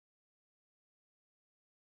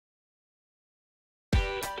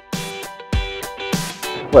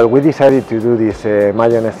Well, we decided to do this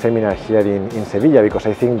mayonnaise seminar here in Seville because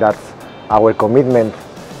I think that's our commitment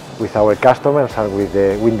with our customers and with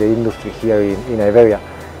the industry here in Iberia.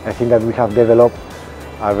 I think that we have developed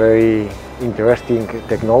a very interesting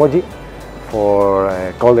technology for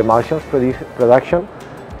cold emulsions production.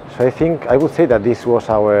 So I would say that this was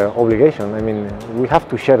our obligation. I mean, we have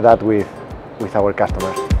to share that with our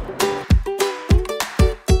customers.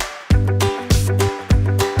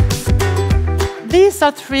 These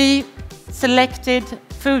are 3 selected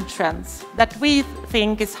food trends that we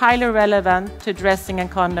think is highly relevant to dressing and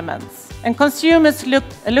condiments. And consumers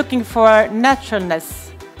are looking for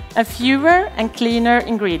naturalness and fewer and cleaner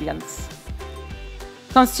ingredients.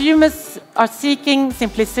 Consumers are seeking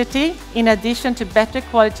simplicity in addition to better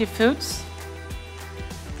quality foods.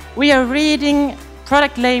 We are reading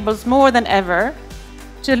product labels more than ever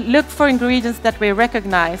to look for ingredients that we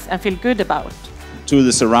recognize and feel good about. To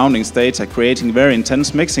the surrounding states are creating very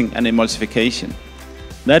intense mixing and emulsification.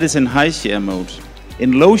 That is in high shear mode.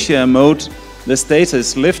 In low shear mode, the stator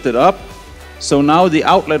is lifted up, so now the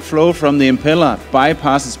outlet flow from the impeller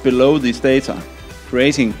bypasses below the stator,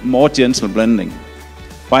 creating more gentle blending.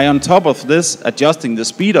 By on top of this, adjusting the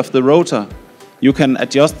speed of the rotor, you can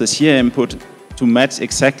adjust the shear input to match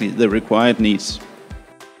exactly the required needs.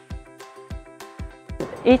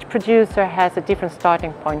 Each producer has a different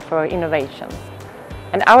starting point for innovation.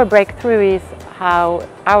 And our breakthrough is how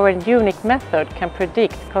our unique method can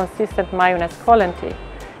predict consistent mayonnaise quality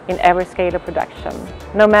in every scale of production,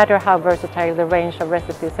 no matter how versatile the range of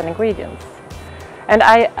recipes and ingredients. And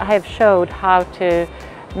I have showed how to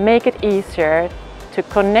make it easier to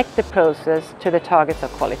connect the process to the targets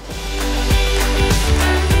of quality.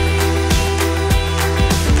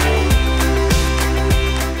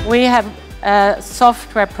 We have a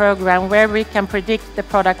software program where we can predict the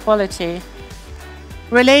product quality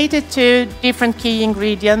related to different key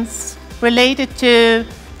ingredients, related to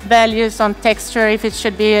values on texture, if it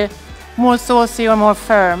should be more saucy or more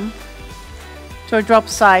firm, to a drop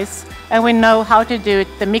size. And we know how to do it,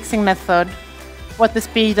 the mixing method, what the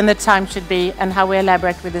speed and the time should be, and how we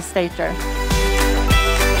elaborate with the stator.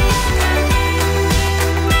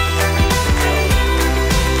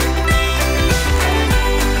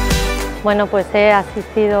 Bueno, pues he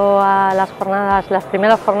asistido a las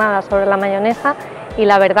primeras jornadas sobre la mayonesa y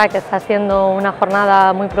la verdad que está siendo una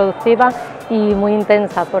jornada muy productiva y muy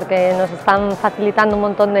intensa porque nos están facilitando un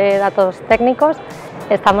montón de datos técnicos,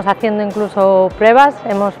 estamos haciendo incluso pruebas,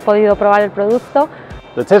 hemos podido probar el producto.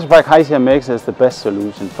 The Tetra high shear mix is the best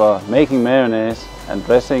solution for making mayonnaise and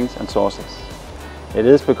dressings and sauces. It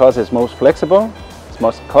is because it's most flexible, it's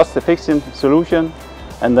most cost-efficient solution,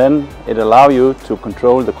 and then it allows you to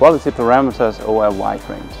control the quality parameters over a wide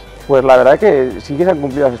range. Pues la verdad que sí que se han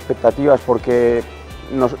cumplido las expectativas porque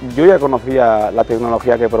yo ya conocía la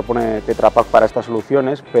tecnología que propone Tetra Pak para estas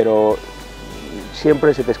soluciones, pero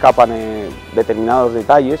siempre se te escapan determinados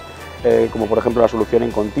detalles, como por ejemplo la solución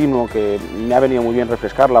en continuo, que me ha venido muy bien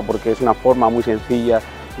refrescarla porque es una forma muy sencilla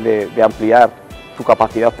de ampliar tu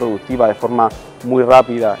capacidad productiva de forma muy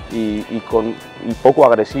rápida y poco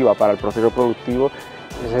agresiva para el proceso productivo.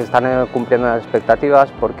 Se están cumpliendo las expectativas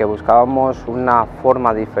porque buscábamos una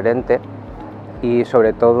forma diferente y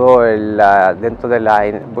sobre todo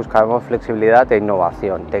buscábamos flexibilidad e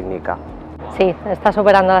innovación técnica. Sí, está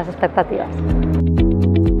superando las expectativas.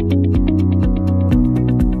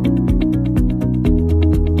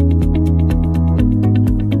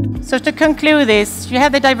 So to conclude this, you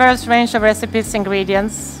have the diverse range of recipes and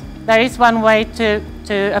ingredients. There is one way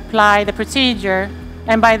to apply the procedure,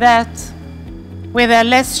 and by that, with a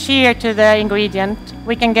less shear to the ingredient,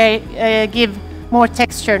 we can give more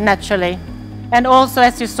texture naturally. And also,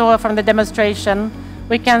 as you saw from the demonstration,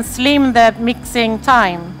 we can slim the mixing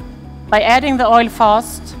time by adding the oil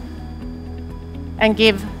fast and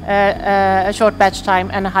give a short batch time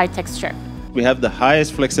and a high texture. We have the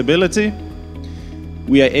highest flexibility.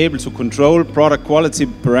 We are able to control product quality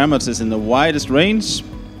parameters in the widest range.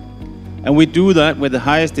 And we do that with the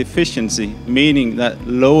highest efficiency, meaning that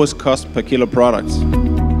lowest cost per kilo products.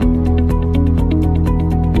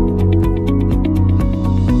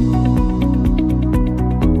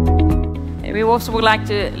 We also would like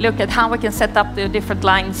to look at how we can set up the different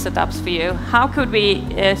line setups for you. How could we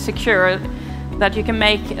secure that you can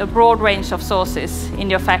make a broad range of sauces in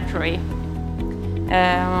your factory?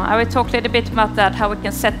 I will talk a little bit about that, how we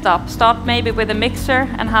can set up. Start maybe with a mixer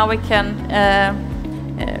and how we can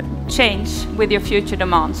change with your future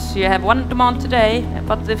demands. You have one demand today,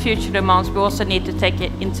 but the future demands we also need to take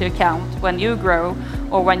it into account when you grow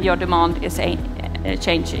or when your demand is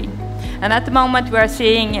changing. And at the moment we are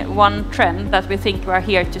seeing one trend that we think we are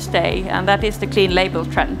here to stay, and that is the clean label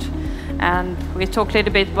trend. And we talked a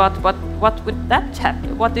little bit about what would that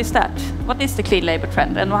happen? What is that? What is the clean label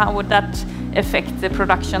trend, and how would that affect the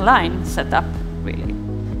production line setup, really?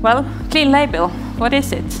 Well, clean label, what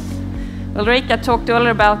is it? Ulrika talked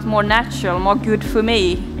earlier about more natural, more good for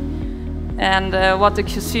me, and what the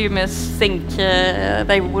consumers think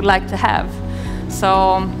they would like to have.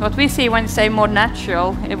 So what we see when we say more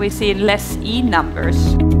natural, we see less E numbers.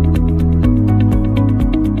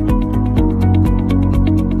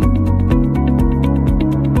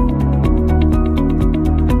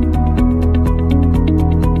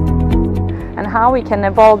 And how we can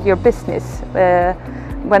evolve your business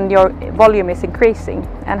when your volume is increasing,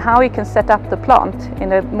 and how you can set up the plant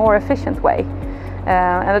in a more efficient way.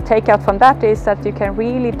 And the takeout from that is that you can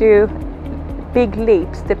really do big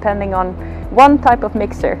leaps depending on one type of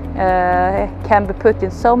mixer can be put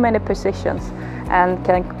in so many positions and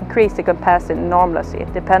can increase the capacity enormously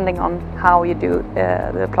depending on how you do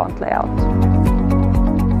the plant layout.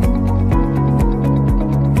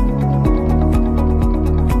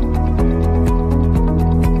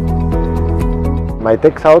 My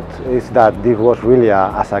take out is that this was really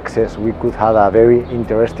a success. We could have a very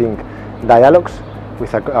interesting dialogues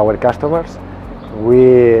with our customers.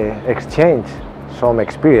 We exchange some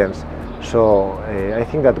experience, so I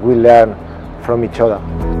think that we learn from each other.